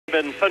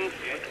5.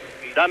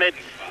 Damit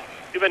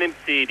übernimmt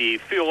sie die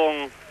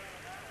Führung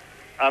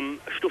am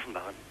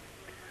Stufenbarren.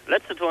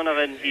 Letzte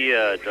Turnerin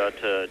hier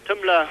Dörthe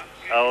Thümmler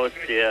aus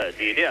der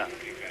DDR.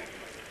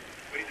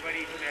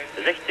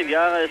 16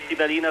 Jahre ist die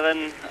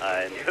Berlinerin,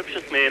 ein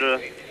hübsches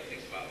Mädel.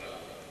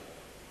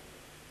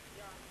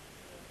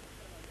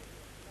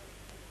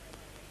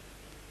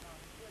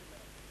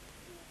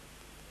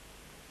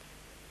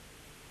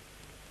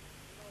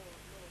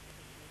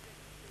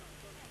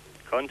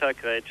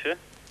 Kontergrätsche.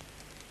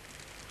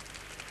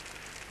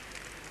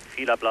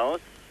 Viel Applaus.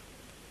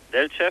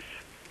 Delchef.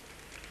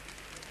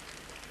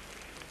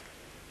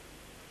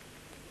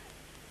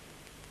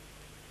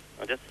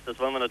 Und jetzt, das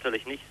wollen wir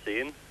natürlich nicht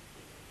sehen.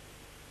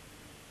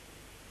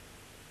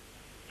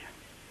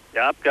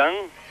 Der Abgang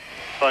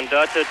von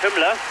Dörthe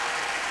Thümmler.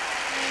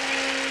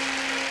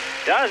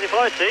 Ja, sie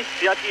freut sich.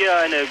 Sie hat hier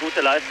eine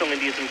gute Leistung in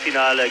diesem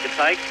Finale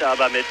gezeigt,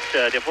 aber mit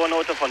der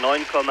Vornote von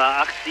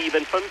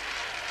 9,875,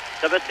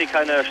 da wird sie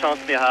keine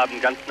Chance mehr haben,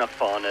 ganz nach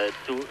vorne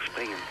zu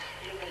springen.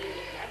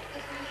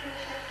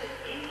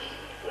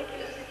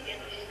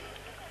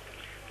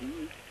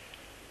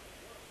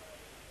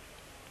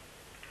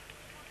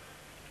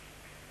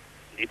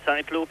 Die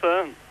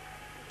Zeitlupe.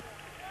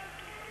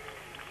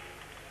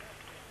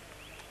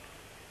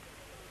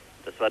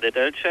 Das war der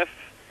Delchef.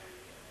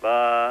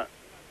 War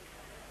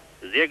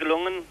sehr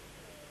gelungen.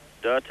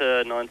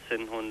 Dörthe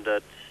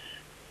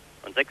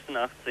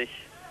 1986,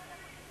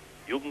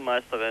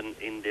 Jugendmeisterin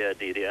in der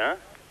DDR.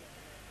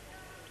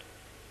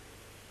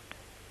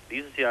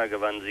 Dieses Jahr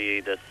gewann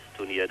sie das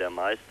Turnier der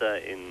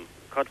Meister in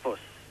Cottbus.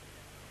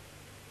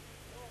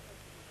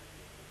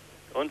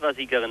 Und war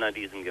Siegerin an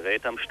diesem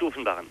Gerät am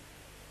Stufenbarren.